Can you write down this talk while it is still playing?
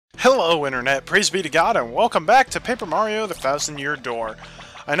Hello Internet, praise be to God, and welcome back to Paper Mario the Thousand-Year Door.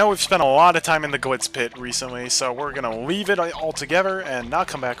 I know we've spent a lot of time in the Glitz Pit recently, so we're gonna leave it all together and not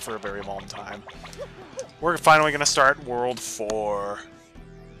come back for a very long time. We're finally gonna start World 4.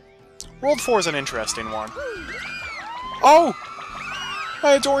 World 4 is an interesting one. Oh!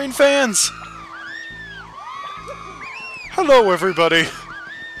 My adoring fans! Hello everybody!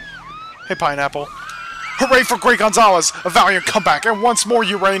 Hey Pineapple. Hooray for Great Gonzalez! A valiant comeback, and once more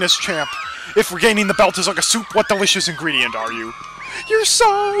Uranus champ! If regaining the belt is like a soup, what delicious ingredient are you? You're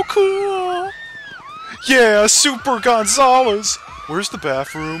so cool! Yeah, Super Gonzalez! Where's the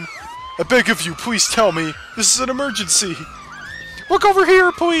bathroom? I beg of you, please tell me. This is an emergency! Look over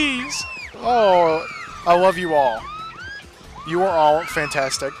here, please! Oh, I love you all. You are all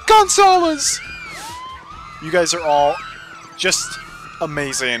fantastic. Gonzalez! You guys are all just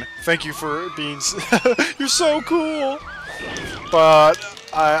amazing. Thank you for being... You're so cool! But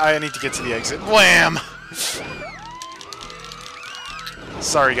I need to get to the exit. Wham!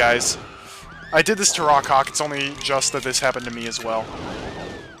 Sorry, guys. I did this to Rockhawk. It's only just that this happened to me as well.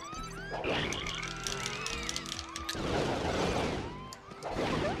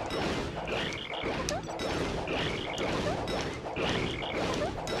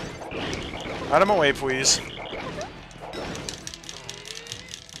 Out of my way, please.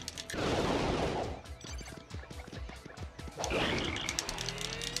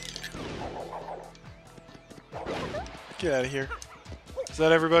 Get out of here. Is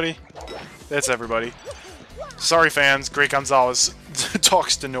that everybody? That's everybody. Sorry, fans. Great Gonzalez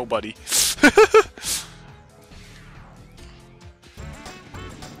talks to nobody.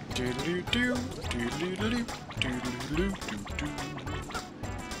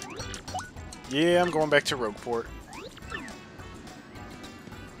 Yeah, I'm going back to Rogueport.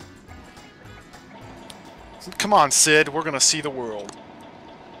 Come on, Sid. We're gonna see the world.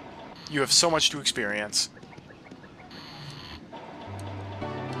 You have so much to experience.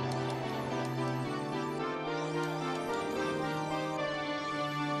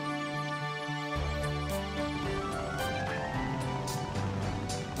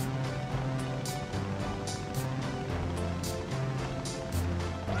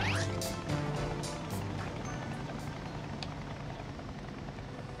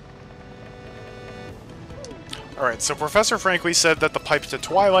 Alright, so Professor Frankly said that the pipe to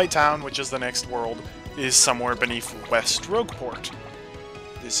Twilight Town, which is the next world, is somewhere beneath West Rogueport.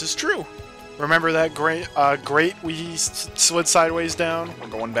 This is true. Remember that grate we slid sideways down? We're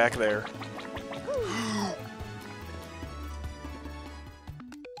going back there.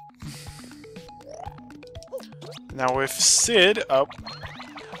 Now with Sid... Oh.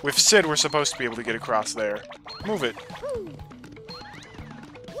 With Sid, we're supposed to be able to get across there. Move it.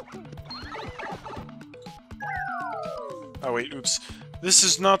 Oh wait, oops. This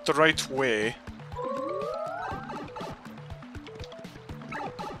is not the right way.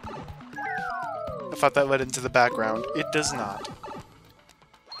 I thought that led into the background. It does not.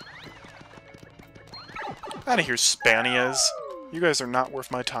 Out of here, Spanias. You guys are not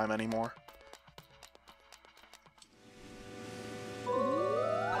worth my time anymore.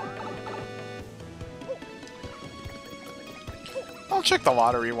 I'll check the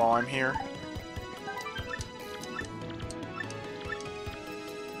lottery while I'm here.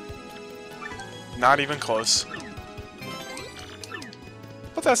 Not even close.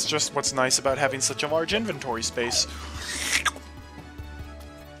 But that's just what's nice about having such a large inventory space.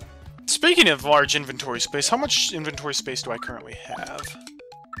 Speaking of large inventory space, how much inventory space do I currently have?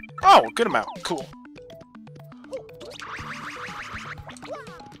 Oh, a good amount. Cool.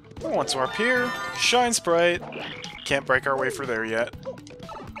 Once we're up here, shine sprite. Can't break our way through there yet.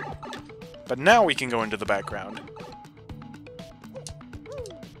 But now we can go into the background.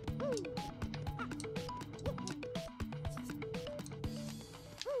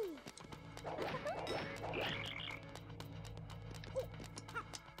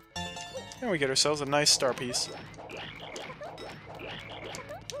 And we get ourselves a nice star piece.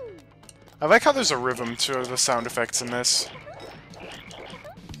 I like how there's a rhythm to the sound effects in this.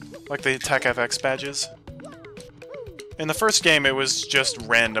 Like the Tech FX badges. In the first game, it was just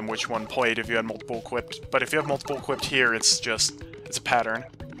random which one played if you had multiple equipped, but if you have multiple equipped here, it's a pattern.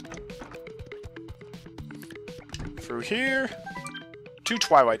 Through here, to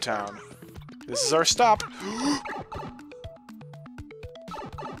Twilight Town. This is our stop.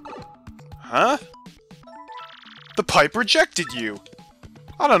 Huh? The pipe rejected you!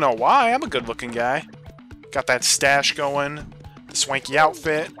 I don't know why, I'm a good-looking guy. Got that stash going, the swanky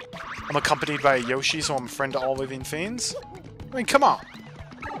outfit. I'm accompanied by a Yoshi, so I'm a friend to all living things. I mean, come on.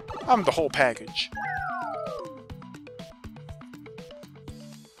 I'm the whole package.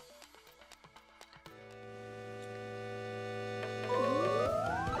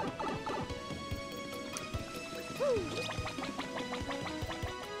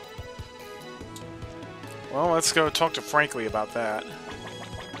 Well, let's go talk to Frankly about that.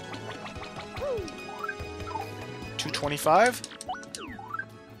 225?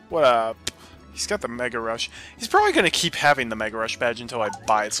 What up? He's got the Mega Rush. He's probably gonna keep having the Mega Rush badge until I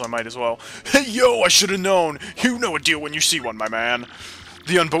buy it, so I might as well. Hey, yo, I should've known! You know a deal when you see one, my man.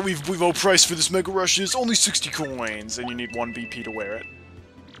 The unbelievably low price for this Mega Rush is only 60 coins, and you need 1 BP to wear it.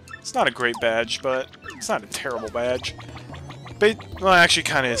 It's not a great badge, but it's not a terrible badge. Well, actually,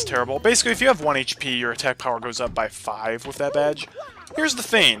 kind of is terrible. Basically, if you have 1 HP, your attack power goes up by 5 with that badge. Here's the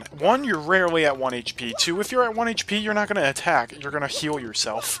thing. 1, you're rarely at 1 HP. 2, if you're at 1 HP, you're not going to attack. You're going to heal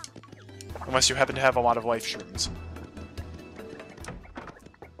yourself. Unless you happen to have a lot of life shrooms.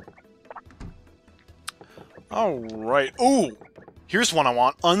 Alright. Ooh! Here's one I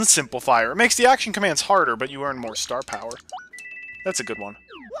want. Unsimplifier. It makes the action commands harder, but you earn more star power. That's a good one.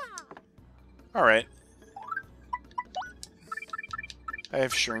 Alright. I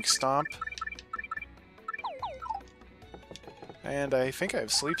have Shrink Stomp. And I think I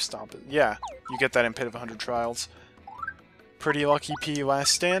have Sleep Stomp. Yeah, you get that in Pit of 100 Trials. Pretty Lucky P,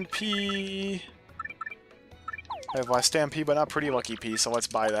 Last Stand P. I have Last Stand P, but not Pretty Lucky P, so let's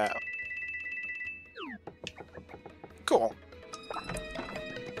buy that. Cool.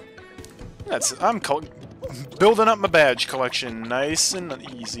 I'm building up my badge collection nice and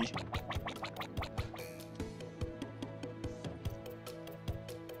easy.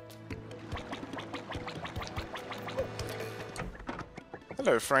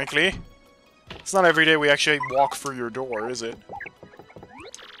 Hello, Frankly. It's not every day we actually walk through your door, is it?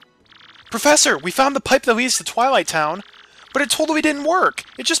 Professor, we found the pipe that leads to Twilight Town, but it totally didn't work.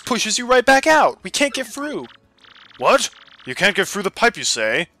 It just pushes you right back out. We can't get through. What? You can't get through the pipe, you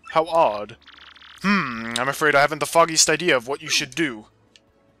say? How odd. I'm afraid I haven't the foggiest idea of what you should do.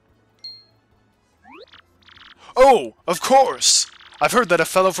 Oh, of course! I've heard that a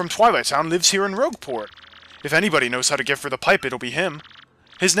fellow from Twilight Town lives here in Rogueport. If anybody knows how to get through the pipe, it'll be him.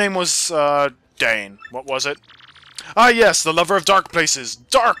 His name was, Dane. What was it? Ah, yes, the lover of dark places,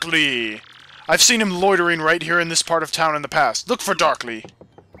 Darkly! I've seen him loitering right here in this part of town in the past. Look for Darkly.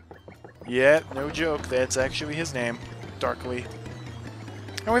 Yeah, no joke, that's actually his name. Darkly.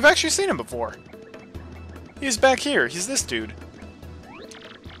 And we've actually seen him before. He's back here. He's this dude.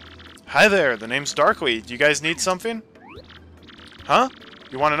 Hi there, the name's Darkly. Do you guys need something? Huh?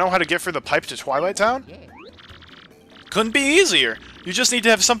 You want to know how to get through the pipe to Twilight Town? Couldn't be easier. You just need to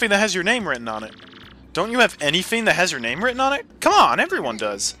have something that has your name written on it. Don't you have anything that has your name written on it? Come on, everyone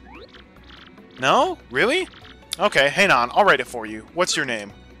does. No? Really? Okay, hang on. I'll write it for you. What's your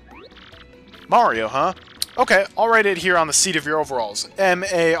name? Mario, huh? Okay, I'll write it here on the seat of your overalls.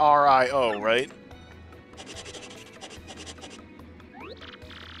 M-A-R-I-O, right?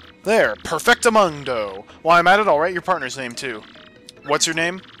 There, perfectamundo. While I'm at it, I'll write your partner's name, too. What's your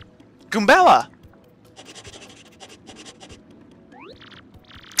name? Goombella!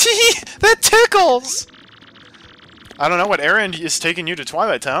 That tickles! I don't know what errand is taking you to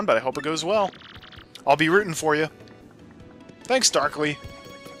Twilight Town, but I hope it goes well. I'll be rooting for you. Thanks, Darkly.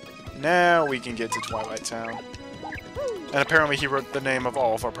 Now we can get to Twilight Town. And apparently he wrote the name of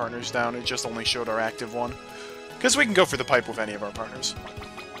all of our partners down, it just only showed our active one. Because we can go for the pipe with any of our partners.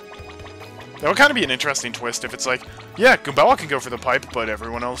 That would kind of be an interesting twist if it's like, yeah, Goombella can go for the pipe, but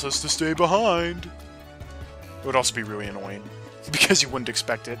everyone else has to stay behind. It would also be really annoying. Because you wouldn't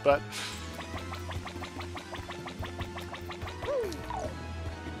expect it, but...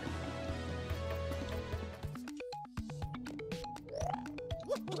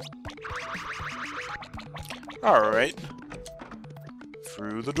 Alright.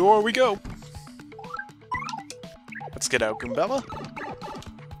 Through the door we go. Let's get out, Goombella.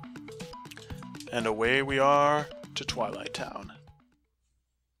 And away we are to Twilight Town.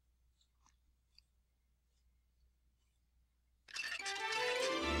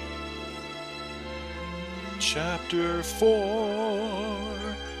 Chapter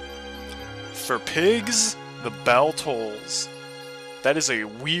 4. For pigs, the bell tolls. That is a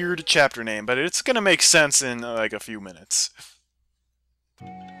weird chapter name, but it's gonna make sense in, like, a few minutes.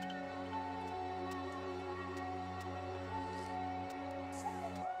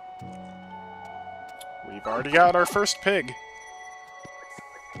 We've already got our first pig.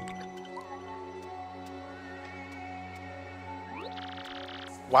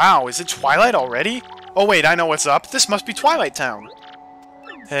 Wow, is it Twilight already? Oh wait, I know what's up. This must be Twilight Town.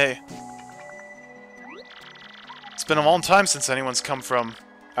 Hey. It's been a long time since anyone's come from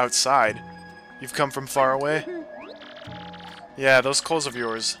outside. You've come from far away? Yeah, those clothes of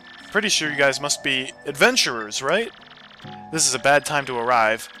yours. Pretty sure you guys must be adventurers, right? This is a bad time to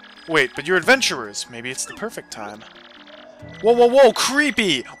arrive. Wait, but you're adventurers. Maybe it's the perfect time. Whoa, whoa, whoa,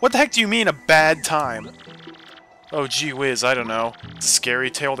 creepy! What the heck do you mean, a bad time? Oh, gee whiz, I don't know. It's a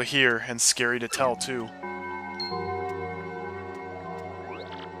scary tale to hear, and scary to tell, too.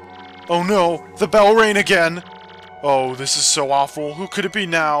 Oh no! The bell rang again! Oh, this is so awful. Who could it be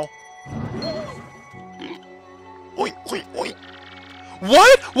now? Oink, oink, oink.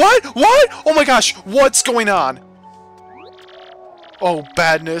 What? What? What? Oh my gosh, what's going on? Oh,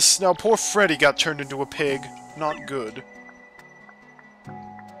 badness. Now poor Freddy got turned into a pig. Not good.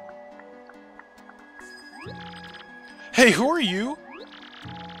 Hey, who are you?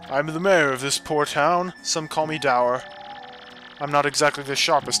 I'm the mayor of this poor town. Some call me Dour. I'm not exactly the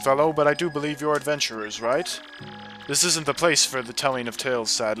sharpest fellow, but I do believe you're adventurers, right? This isn't the place for the telling of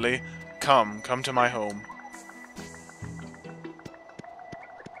tales, sadly. Come to my home.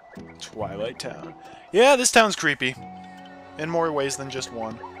 Twilight Town. Yeah, this town's creepy. In more ways than just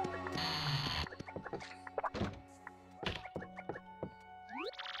one.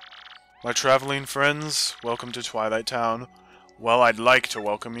 My traveling friends, welcome to Twilight Town. Well, I'd like to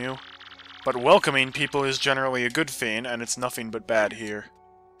welcome you. But welcoming people is generally a good thing, and it's nothing but bad here.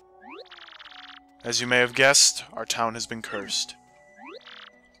 As you may have guessed, our town has been cursed.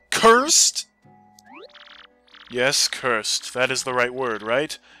 Cursed?! Yes, cursed. That is the right word,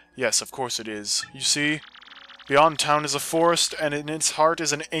 right? Yes, of course it is. You see, beyond town is a forest, and in its heart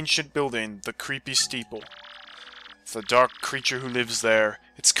is an ancient building, the creepy steeple. The dark creature who lives there,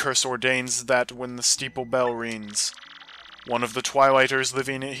 its curse ordains that when the steeple bell rings, one of the Twilighters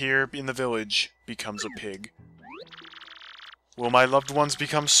living here in the village becomes a pig. Will my loved ones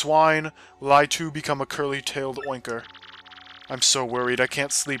become swine? Will I too become a curly-tailed oinker? I'm so worried I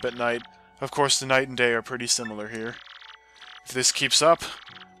can't sleep at night. Of course, the night and day are pretty similar here. If this keeps up,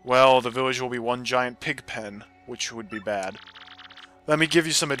 well, the village will be one giant pig pen, which would be bad. Let me give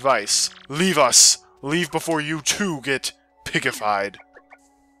you some advice. Leave us! Leave before you too get pigified.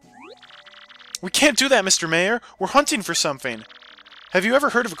 We can't do that, Mr. Mayor. We're hunting for something. Have you ever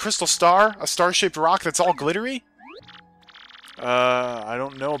heard of a crystal star? A star-shaped rock that's all glittery? I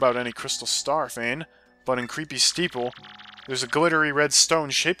don't know about any crystal star, Fane. But in Creepy Steeple, there's a glittery red stone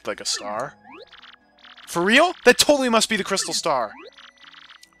shaped like a star. For real? That totally must be the crystal star.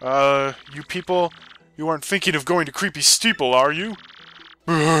 You people, you aren't thinking of going to Creepy Steeple, are you?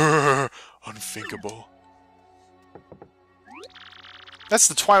 Unthinkable. That's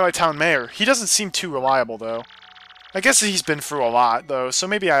the Twilight Town mayor. He doesn't seem too reliable, though. I guess he's been through a lot, though, so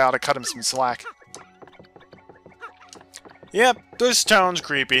maybe I ought to cut him some slack. Yep, this town's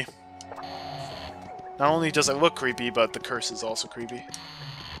creepy. Not only does it look creepy, but the curse is also creepy.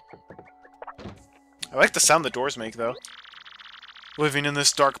 I like the sound the doors make, though. Living in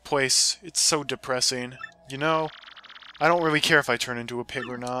this dark place, it's so depressing. You know, I don't really care if I turn into a pig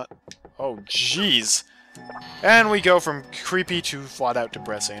or not. Oh, jeez. And we go from creepy to flat-out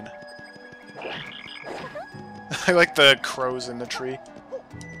depressing. I like the crows in the tree.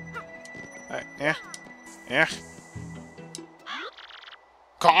 Yeah. Yeah.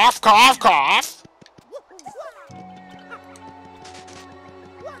 Cough, cough, cough!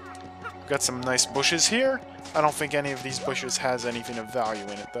 Got some nice bushes here. I don't think any of these bushes has anything of value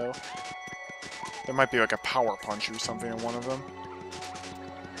in it, though. There might be like a power punch or something in one of them.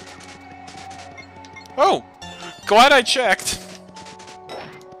 Oh! Glad I checked!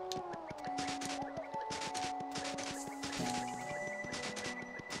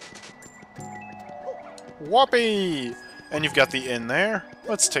 Whoopee! And you've got the inn there.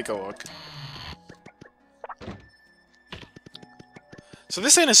 Let's take a look. So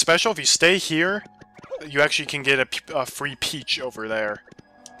this inn is special. If you stay here, you actually can get a free peach over there.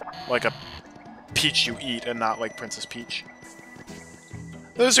 Like a peach you eat and not like Princess Peach.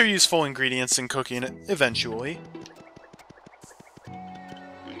 Those are useful ingredients in cooking eventually.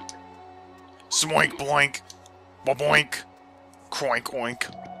 Smoink bloink. Boink. Croink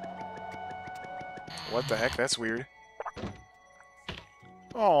oink. What the heck? That's weird.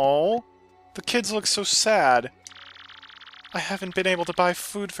 Oh, the kids look so sad. I haven't been able to buy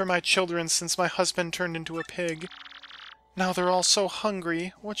food for my children since my husband turned into a pig. Now they're all so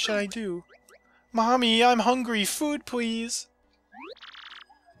hungry. What should I do? Mommy, I'm hungry. Food, please.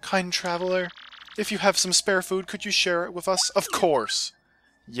 Kind traveler, if you have some spare food, could you share it with us? Of course.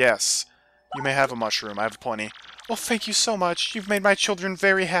 Yes. You may have a mushroom. I have plenty. Oh, thank you so much. You've made my children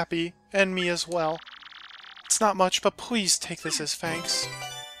very happy. And me as well. It's not much, but please take this as thanks.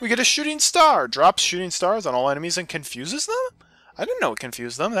 We get a shooting star. Drops shooting stars on all enemies and confuses them? I didn't know it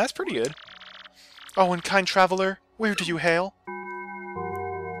confused them. That's pretty good. Oh, and kind traveler, where do you hail?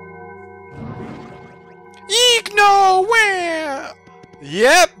 Eek, no, where?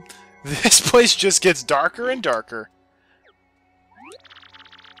 Yep, this place just gets darker and darker.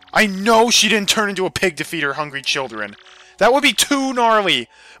 I know she didn't turn into a pig to feed her hungry children. That would be too gnarly.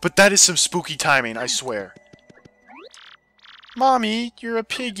 But that is some spooky timing, I swear. Mommy, you're a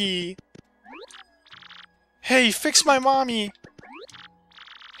piggy. Hey, fix my mommy.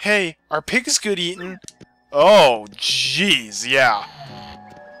 Hey, are pigs good eating? Oh, jeez, yeah.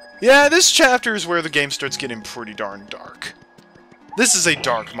 Yeah, this chapter is where the game starts getting pretty darn dark. This is a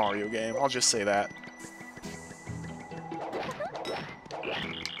dark Mario game, I'll just say that.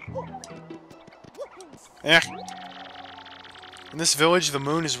 In this village, the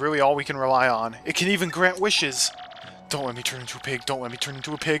moon is really all we can rely on. It can even grant wishes. Don't let me turn into a pig, don't let me turn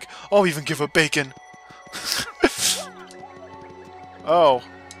into a pig. I'll even give up bacon. Oh,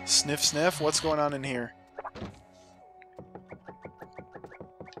 sniff sniff, what's going on in here?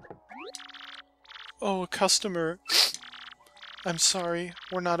 Oh, a customer. I'm sorry,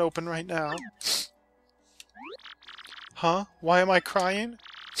 we're not open right now. Huh? Why am I crying?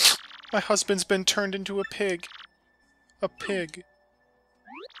 My husband's been turned into a pig. A pig.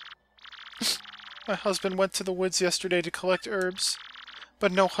 My husband went to the woods yesterday to collect herbs,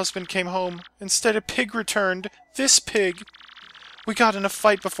 but no husband came home. Instead, a pig returned. This pig! We got in a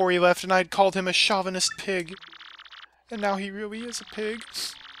fight before he left, and I had called him a chauvinist pig. And now he really is a pig.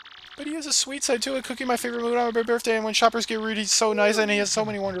 But he has a sweet side to it, cooking my favorite food on my birthday, and when shoppers get rude, he's so nice, and he has so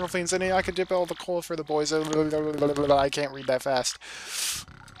many wonderful things, and I could dip all the cola for the boys. I can't read that fast.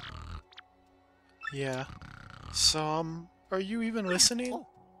 Yeah. So, are you even listening?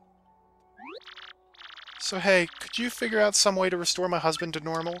 So hey, could you figure out some way to restore my husband to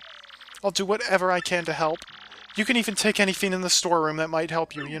normal? I'll do whatever I can to help. You can even take anything in the storeroom that might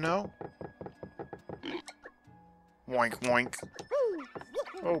help you, you know? Woink woink.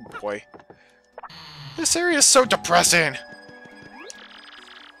 Oh boy. This area is so depressing!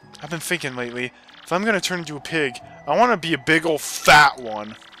 I've been thinking lately, if I'm gonna turn into a pig, I want to be a big ol' fat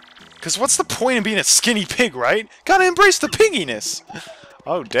one. Cause what's the point of being a skinny pig, right? Gotta embrace the pigginess!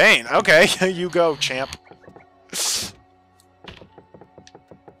 Oh dang, okay, you go, champ.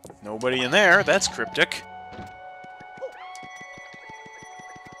 Nobody in there, that's cryptic.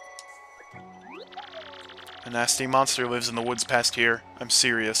 A nasty monster lives in the woods past here. I'm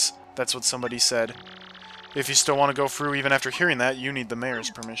serious. That's what somebody said. If you still want to go through even after hearing that, you need the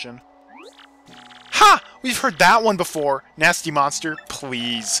mayor's permission. Ha! We've heard that one before! Nasty monster,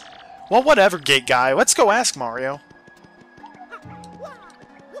 please. Well, whatever, gate guy. Let's go ask Mario.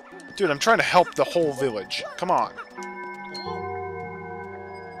 Dude, I'm trying to help the whole village. Come on.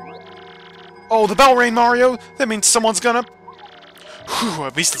 Oh, the bell rang, Mario! That means someone's gonna... Whew,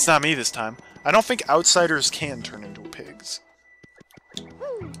 at least it's not me this time. I don't think outsiders can turn into pigs.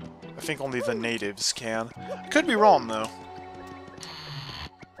 I think only the natives can. Could be wrong, though.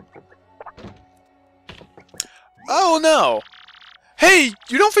 Oh, no! Hey,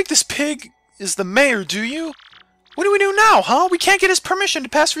 you don't think this pig is the mayor, do you? What do we do now, huh? We can't get his permission to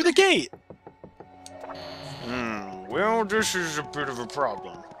pass through the gate! Well, this is a bit of a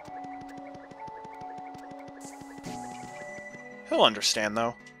problem. He'll understand,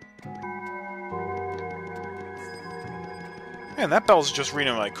 though. Man, that bell's just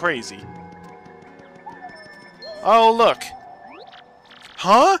ringing like crazy. Oh, look!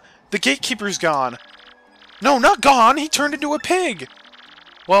 Huh? The gatekeeper's gone. No, not gone! He turned into a pig!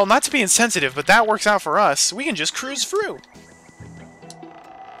 Well, not to be insensitive, but that works out for us. We can just cruise through.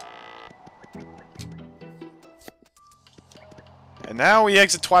 And now we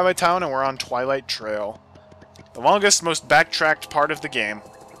exit Twilight Town and we're on Twilight Trail. The longest, most backtracked part of the game.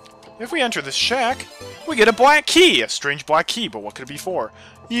 If we enter this shack, we get a black key! A strange black key, but what could it be for?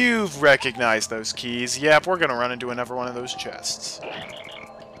 You've recognized those keys. Yep, we're gonna run into another one of those chests.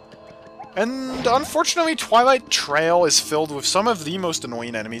 And unfortunately, Twilight Trail is filled with some of the most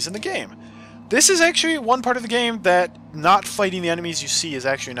annoying enemies in the game. This is actually one part of the game that not fighting the enemies you see is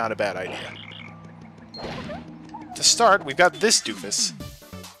actually not a bad idea. To start, we've got this doofus.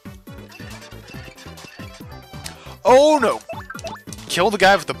 Oh no! Kill the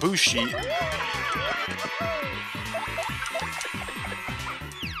guy with the boo sheet.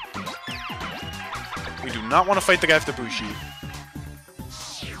 We do not want to fight the guy with the boo sheet.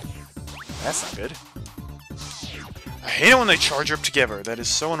 That's not good. I hate it when they charge up together. That is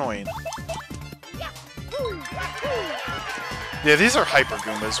so annoying. Yeah, these are Hyper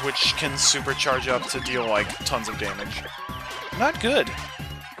Goombas, which can supercharge up to deal, like, tons of damage. Not good.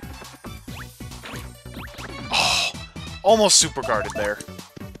 Oh, almost super guarded there.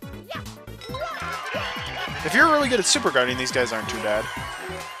 If you're really good at super guarding, these guys aren't too bad.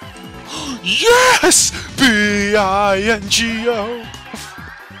 Yes! B-I-N-G-O!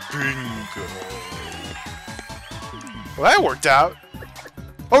 Bingo. Well, that worked out.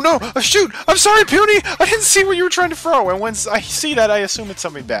 Oh no! Shoot! I'm sorry, Puny! I didn't see what you were trying to throw, and when I see that, I assume it's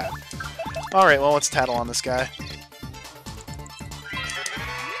something bad. Alright, well, let's tattle on this guy.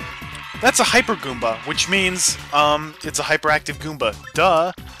 That's a Hyper Goomba, which means, it's a Hyperactive Goomba.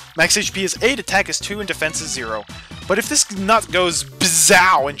 Duh! Max HP is 8, attack is 2, and defense is 0. But if this nut goes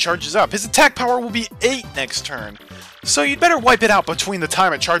bzow and charges up, his attack power will be 8 next turn. So you'd better wipe it out between the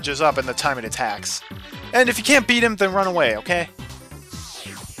time it charges up and the time it attacks. And if you can't beat him, then run away, okay?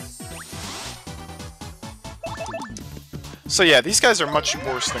 So yeah, these guys are much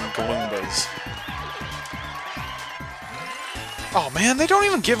worse than Galoombas. Oh man, they don't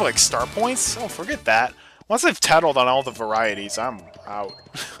even give, like, star points? Oh, forget that. Once I've tattled on all the varieties, I'm out.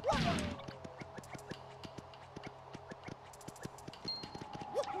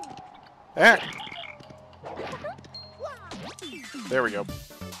 There. There we go.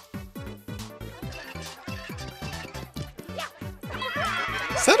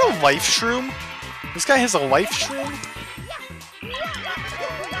 Is that a life shroom? This guy has a life shroom?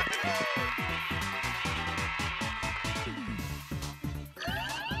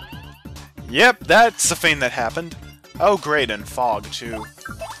 Yep, that's a thing that happened. Oh great, and fog too.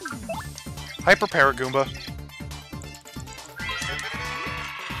 Hyper Paragoomba.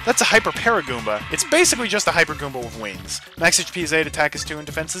 That's a Hyper Paragoomba. It's basically just a Hyper Goomba with wings. Max HP is 8, attack is 2, and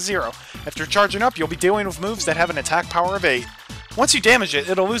defense is 0. After charging up, you'll be dealing with moves that have an attack power of 8. Once you damage it,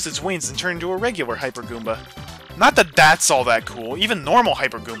 it'll lose its wings and turn into a regular Hyper Goomba. Not that that's all that cool. Even normal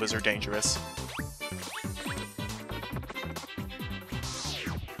Hyper Goombas are dangerous.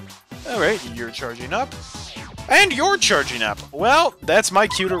 Alright, you're charging up. And you're charging up! Well, that's my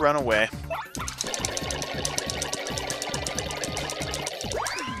cue to run away.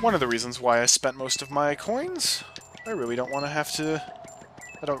 One of the reasons why I spent most of my coins. I really don't want to have to...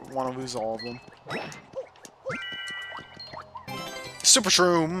 I don't want to lose all of them. Super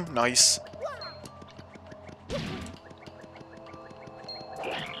Shroom! Nice.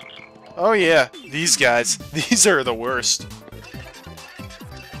 Oh yeah, these guys. These are the worst.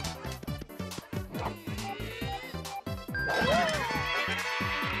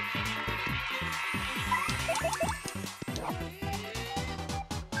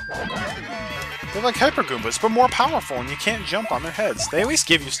 They're like Hyper Goombas, but more powerful, and you can't jump on their heads. They at least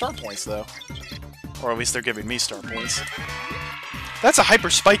give you star points, though. Or at least they're giving me star points. That's a Hyper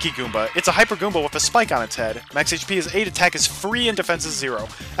Spiky Goomba. It's a Hyper Goomba with a spike on its head. Max HP is 8, attack is 3, and defense is 0.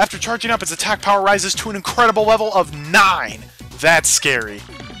 After charging up, its attack power rises to an incredible level of 9! That's scary.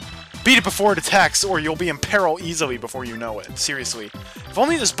 Beat it before it attacks, or you'll be in peril easily before you know it. Seriously. If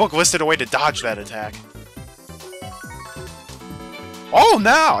only this book listed a way to dodge that attack. Oh,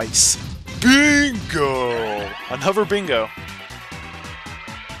 nice! Bingo! Another bingo.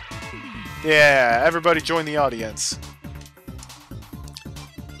 Yeah, everybody join the audience.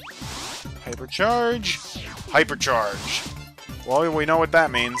 Hypercharge. Hypercharge. Well, we know what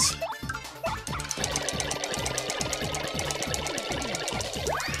that means.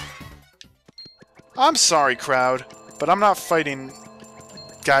 I'm sorry, crowd, but I'm not fighting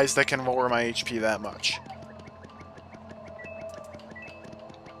guys that can lower my HP that much.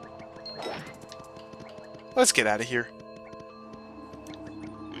 Let's get out of here.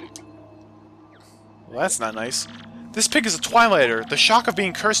 Well, that's not nice. This pig is a Twilighter. The shock of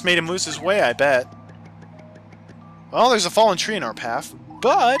being cursed made him lose his way, I bet. Well, there's a fallen tree in our path,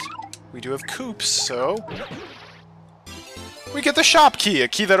 but we do have coops, so... we get the shop key, a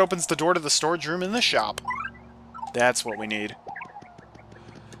key that opens the door to the storage room in the shop. That's what we need.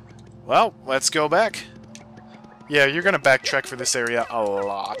 Well, let's go back. Yeah, you're gonna backtrack for this area a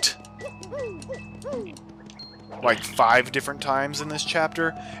lot. Like 5 different times in this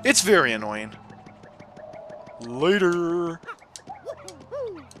chapter. It's very annoying. Later.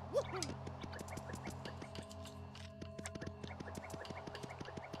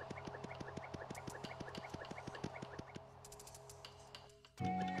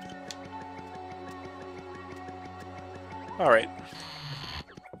 Alright.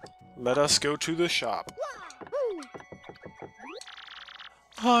 Let us go to the shop.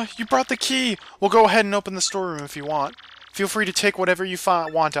 You brought the key! We'll go ahead and open the storeroom if you want. Feel free to take whatever you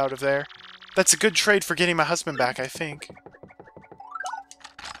want out of there. That's a good trade for getting my husband back, I think.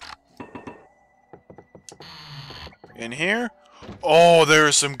 In here? Oh,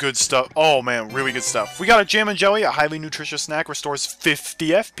 there's some good stuff. Oh man, really good stuff. We got a Jam and Jelly, a highly nutritious snack, restores 50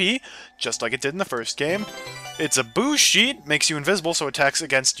 FP, just like it did in the first game. It's a boost sheet, makes you invisible so attacks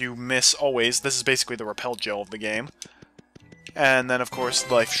against you miss always. This is basically the repel gel of the game. And then, of course,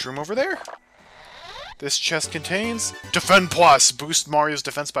 Life Shroom over there. This chest contains Defend Plus! Boost Mario's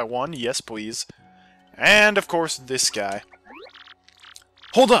defense by 1, yes please. And, of course, this guy.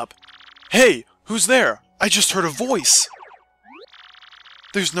 Hold up! Hey, who's there? I just heard a voice!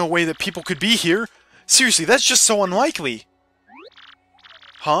 There's no way that people could be here! Seriously, that's just so unlikely!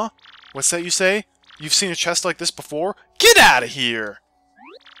 Huh? What's that you say? You've seen a chest like this before? Get out of here!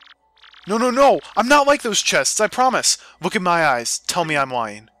 No, no, no! I'm not like those chests, I promise! Look in my eyes. Tell me I'm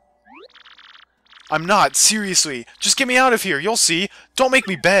lying. I'm not, seriously. Just get me out of here, you'll see. Don't make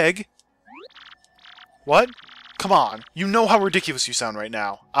me beg. What? Come on. You know how ridiculous you sound right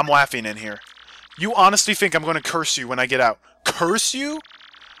now. I'm laughing in here. You honestly think I'm going to curse you when I get out? Curse you?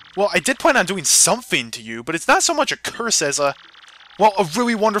 Well, I did plan on doing something to you, but it's not so much a curse as a... well, a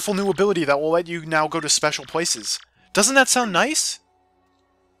really wonderful new ability that will let you now go to special places. Doesn't that sound nice?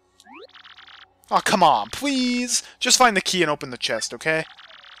 Oh, come on, please! Just find the key and open the chest, okay?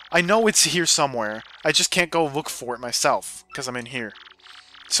 I know it's here somewhere. I just can't go look for it myself, because I'm in here.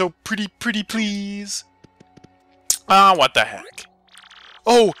 So, pretty please. Ah, what the heck.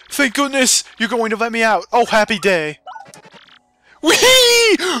 Oh, thank goodness! You're going to let me out! Oh, happy day!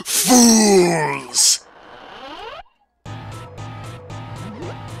 Whee! Fools!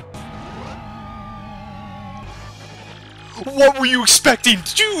 What were you expecting?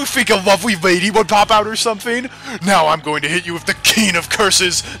 Did you think a lovely lady would pop out or something? Now I'm going to hit you with the king of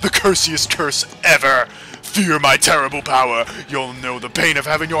curses, the cursiest curse ever. Fear my terrible power. You'll know the pain of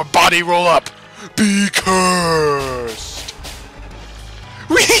having your body roll up. Be cursed.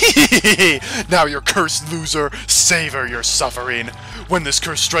 Whee! Now you're cursed, loser. Savor your suffering. When this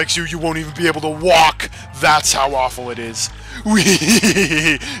curse strikes you, you won't even be able to walk. That's how awful it is.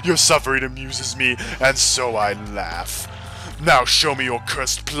 Whee! Your suffering amuses me, and so I laugh. Now show me your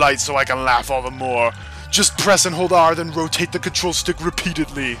cursed plight so I can laugh all the more. Just press and hold R, then rotate the control stick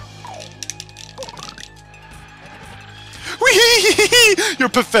repeatedly. Whee! Your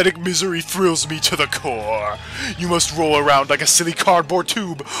pathetic misery thrills me to the core. You must roll around like a silly cardboard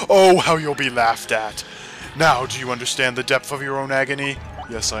tube. Oh, how you'll be laughed at. Now, do you understand the depth of your own agony?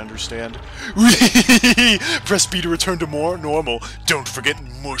 Yes, I understand. Whee! Press B to return to more normal. Don't forget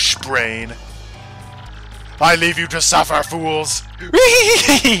mush brain. I leave you to suffer, fools!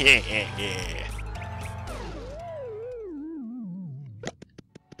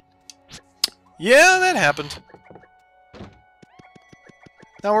 Yeah, that happened.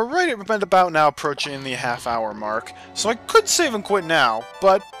 Now we're right about now approaching the half-hour mark, so I could save and quit now,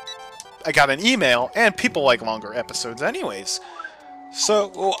 but I got an email, and people like longer episodes anyways.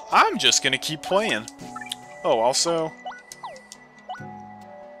 So, well, I'm just gonna keep playing. Oh, also...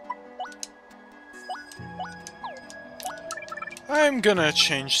 I'm gonna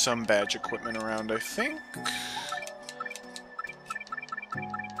change some badge equipment around, I think.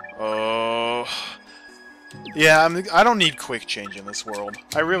 Oh... yeah, I don't need quick change in this world.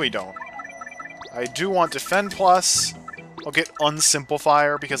 I really don't. I do want Defend Plus. I'll get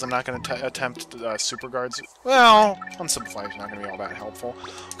Unsimplifier because I'm not going to attempt Super Guards. Well, Unsimplifier is not going to be all that helpful.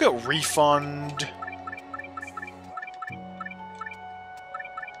 I'll get Refund.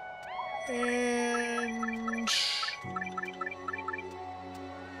 And...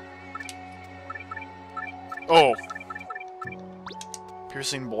 oh.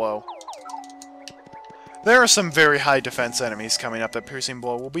 Piercing Blow. There are some very high defense enemies coming up that Piercing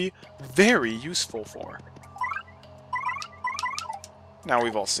Blow will be very useful for. Now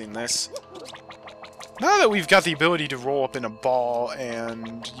we've all seen this. Now that we've got the ability to roll up in a ball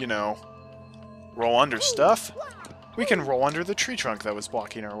and, you know, roll under stuff, we can roll under the tree trunk that was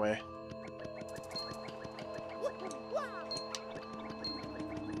blocking our way.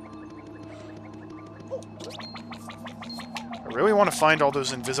 I really want to find all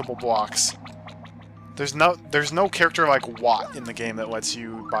those invisible blocks. There's no character like Watt in the game that lets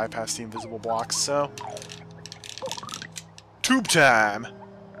you bypass the invisible blocks, so... Tube time!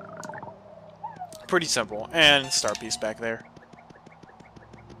 Pretty simple. And star piece back there.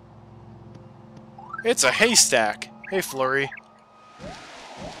 It's a haystack! Hey, Flurry.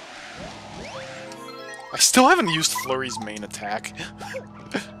 I still haven't used Flurry's main attack.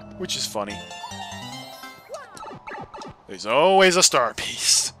 Which is funny. There's always a star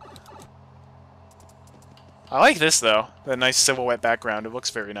piece. I like this, though. The nice silhouette background. It looks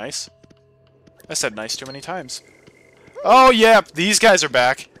very nice. I said nice too many times. Oh, yeah! These guys are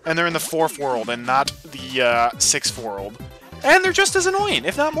back. And they're in the 4th world, and not the 6th world. And they're just as annoying,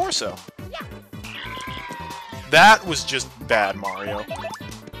 if not more so. That was just bad, Mario.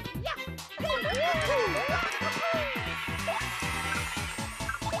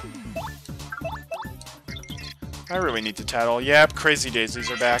 I really need to tattle. Yep, Crazy Daisies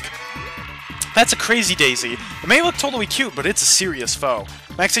are back. That's a Crazy Daisy. It may look totally cute, but it's a serious foe.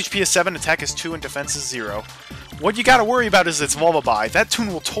 Max HP is 7, attack is 2, and defense is 0. What you gotta worry about is its lullaby. That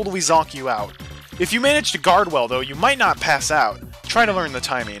tune will totally zonk you out. If you manage to guard well, though, you might not pass out. Try to learn the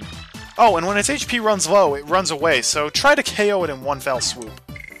timing. Oh, and when its HP runs low, it runs away, so try to KO it in one fell swoop.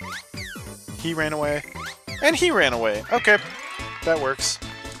 He ran away. And he ran away. Okay, that works.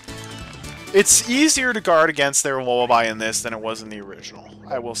 It's easier to guard against their lullaby in this than it was in the original.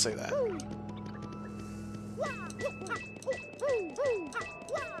 I will say that.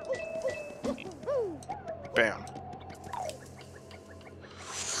 Bam.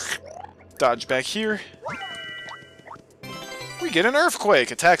 Dodge back here. We get an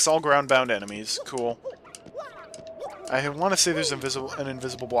earthquake! Attacks all ground-bound enemies. Cool. I want to say there's an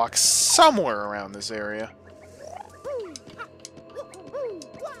invisible block somewhere around this area.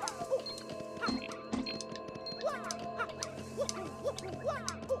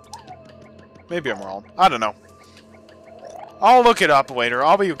 Maybe I'm wrong. I don't know. I'll look it up later.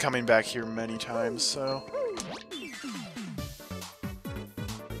 I'll be coming back here many times, so...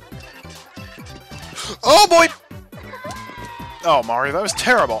 Oh, boy! Oh, Mario, that was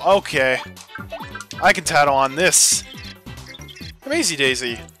terrible. Okay. I can tattle on this. Amazy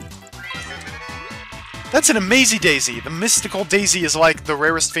Daisy. That's an Amazy Daisy. The mystical Daisy is like the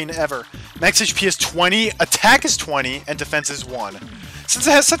rarest thing ever. Max HP is 20, attack is 20, and defense is 1. Since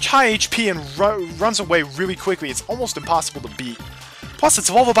it has such high HP and runs away really quickly, it's almost impossible to beat. Plus, its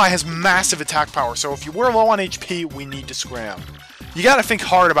lullaby has massive attack power, so if you were low on HP, we need to scram. You gotta think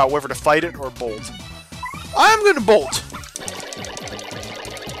hard about whether to fight it or bolt. I'm gonna bolt!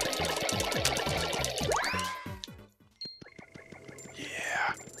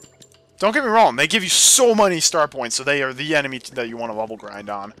 Yeah. Don't get me wrong, they give you so many star points, so they are the enemy that you want to level grind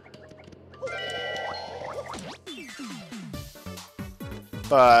on.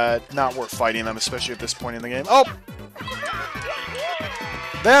 But not worth fighting them, especially at this point in the game. Oh!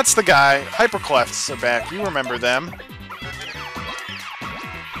 That's the guy. Hyperclefts are back. You remember them.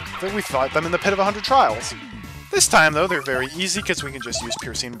 I think we fought them in the Pit of 100 Trials. This time, though, they're very easy because we can just use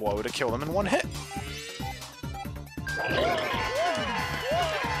Piercing Blow to kill them in one hit.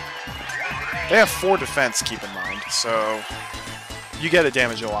 They have 4 defense, keep in mind, so... you get to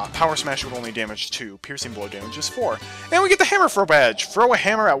damage a lot. Power Smash would only damage 2. Piercing Blow damages 4. And we get the Hammer Throw badge! Throw a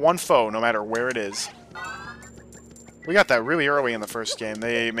hammer at one foe, no matter where it is. We got that really early in the first game.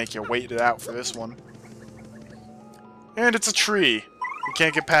 They make you wait it out for this one. And it's a tree. You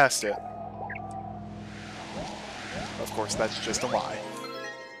can't get past it. Of course, that's just a lie.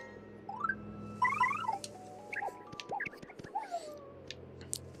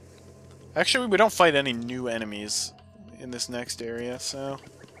 Actually, we don't fight any new enemies in this next area, so...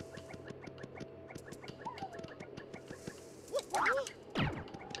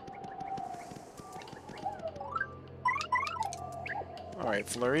 Alright,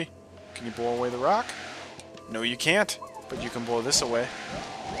 Flurry. Can you blow away the rock? No, you can't, but you can blow this away.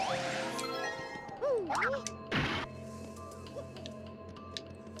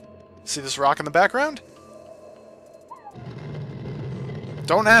 See this rock in the background?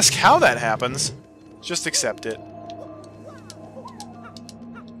 Don't ask how that happens. Just accept it.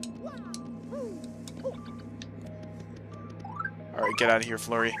 Alright, get out of here,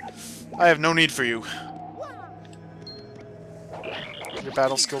 Flurry. I have no need for you. Your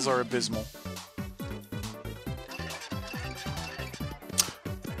battle skills are abysmal.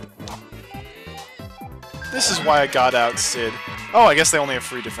 This is why I got out Sid. Oh, I guess they only have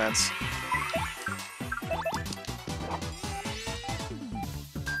free defense.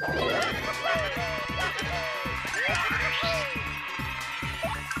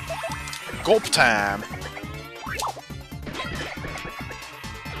 Gulp time!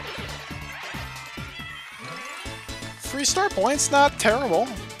 Free star points, not terrible.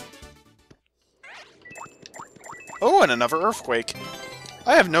 Oh, and another earthquake.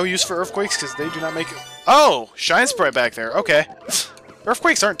 I have no use for earthquakes because they do not make... Oh! Shine Sprite back there. Okay.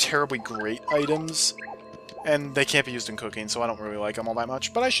 Earthquakes aren't terribly great items. And they can't be used in cooking, so I don't really like them all that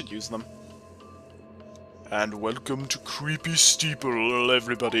much, but I should use them. And welcome to Creepy Steeple,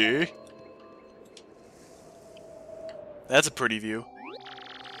 everybody. That's a pretty view.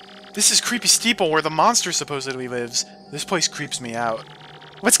 This is Creepy Steeple, where the monster supposedly lives. This place creeps me out.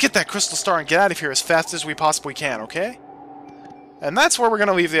 Let's get that crystal star and get out of here as fast as we possibly can, okay? And that's where we're going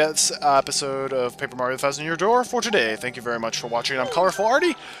to leave this episode of Paper Mario The Thousand Year Door for today. Thank you very much for watching. I'm Colorful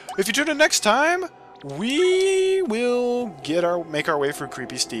Artie. If you tune in next time, we will make our way through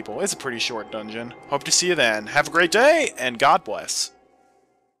Creepy Steeple. It's a pretty short dungeon. Hope to see you then. Have a great day, and God bless.